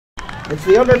It's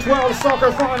the under-12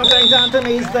 soccer final,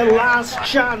 St.Anthonys, the last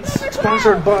chance.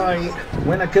 Sponsored by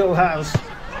Winakoolhouse.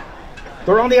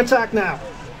 They're on the attack now.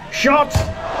 Shot!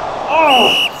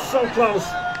 Oh, so close.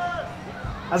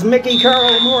 As Mickey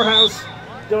Carroll Morehouse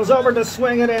goes over to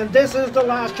swing it in. This is the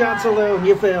last chance saloon,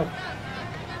 you feel.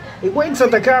 He winks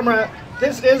at the camera.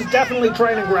 This is definitely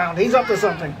training ground. He's up to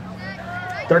something.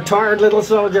 They're tired little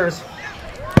soldiers.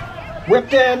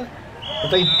 Whipped in. But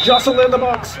they jostle in the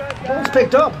box. Ball's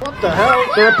picked up. What the hell?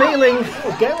 They're appealing.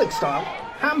 Oh, Gaelic style.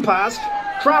 Hand pass.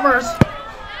 Travers.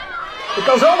 It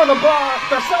goes over the bar.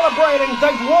 They're celebrating.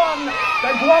 They've won.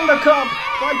 They've won the cup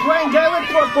by playing Gaelic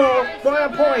football by a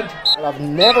point. Well, I've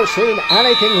never seen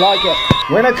anything like it.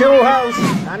 Win a cool house.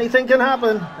 Anything can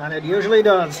happen, and it usually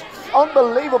does.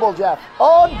 Unbelievable, Jeff.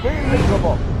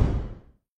 Unbelievable.